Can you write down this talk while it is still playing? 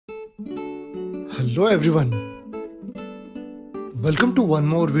Hello everyone. Welcome to one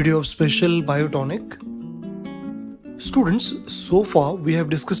more video of SPL BIO-TONIC. Students, so far we have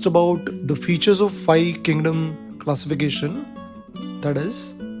discussed about the features of 5 kingdom classification, that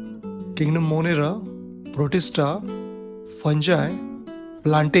is kingdom Monera, Protista, Fungi,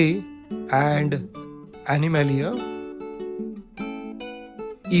 Plantae and Animalia.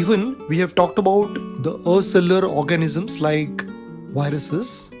 Even we have talked about the acellular organisms like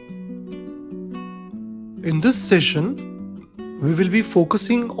viruses. In this session, we will be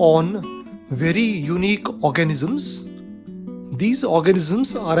focusing on very unique organisms. These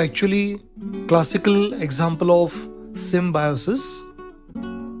organisms are actually classical example of symbiosis.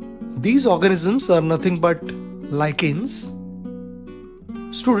 These organisms are nothing but lichens.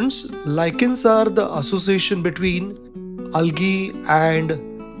 Students, lichens are the association between algae and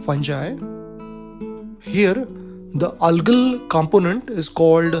fungi. Here, the algal component is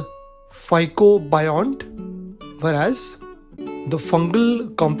called phycobiont, whereas the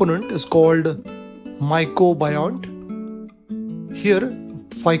fungal component is called mycobiont. Here,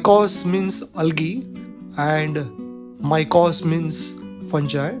 phycos means algae and mycos means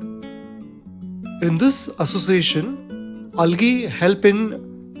fungi. In this association, algae help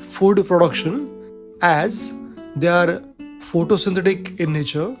in food production as they are photosynthetic in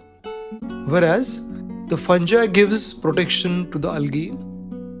nature, whereas the fungi gives protection to the algae.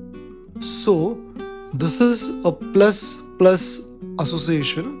 So this is a plus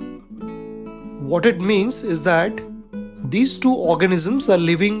association. What it means is that these two organisms are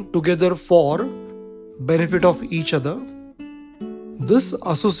living together for benefit of each other. This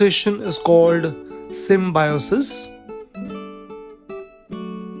association is called symbiosis.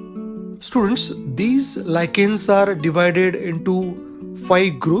 Students, these lichens are divided into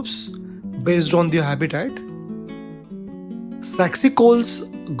 5 groups based on their habitat. Saxicoles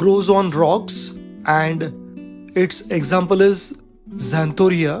grows on rocks and its example is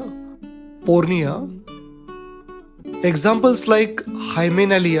Xanthoria, Pornea. Examples like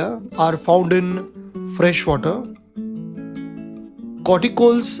Hymenalia are found in fresh water.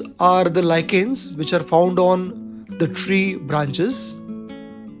 Corticoles are the lichens which are found on the tree branches.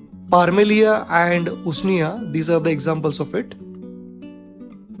 Parmelia and Usnea, these are the examples of it.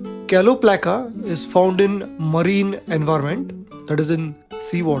 Caloplaca is found in marine environment, that is in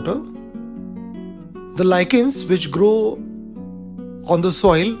seawater. The lichens which grow on the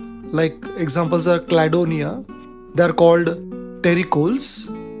soil, like examples are Cladonia, they are called terricoles.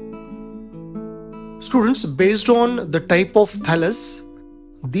 Students, based on the type of thallus,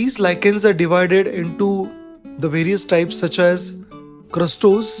 these lichens are divided into the various types such as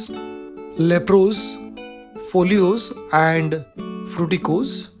crustose, leprose, foliose and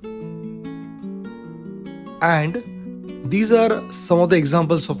fruticose. And these are some of the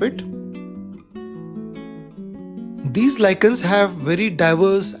examples of it. These lichens have very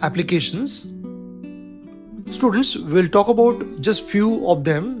diverse applications. Students, will talk about just few of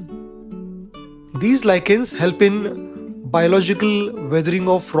them. These lichens help in biological weathering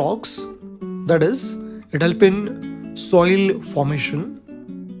of rocks, that is, it helps in soil formation.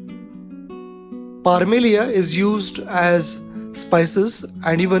 Parmelia is used as spices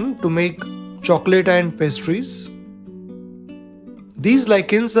and even to make chocolate and pastries. These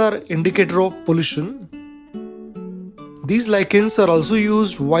lichens are indicator of pollution. These lichens are also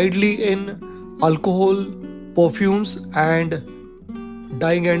used widely in alcohol, perfumes and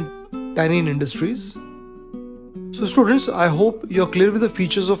dyeing and tanning industries. So students, I hope you're clear with the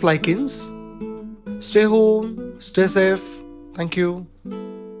features of lichens. Stay home, stay safe. Thank you.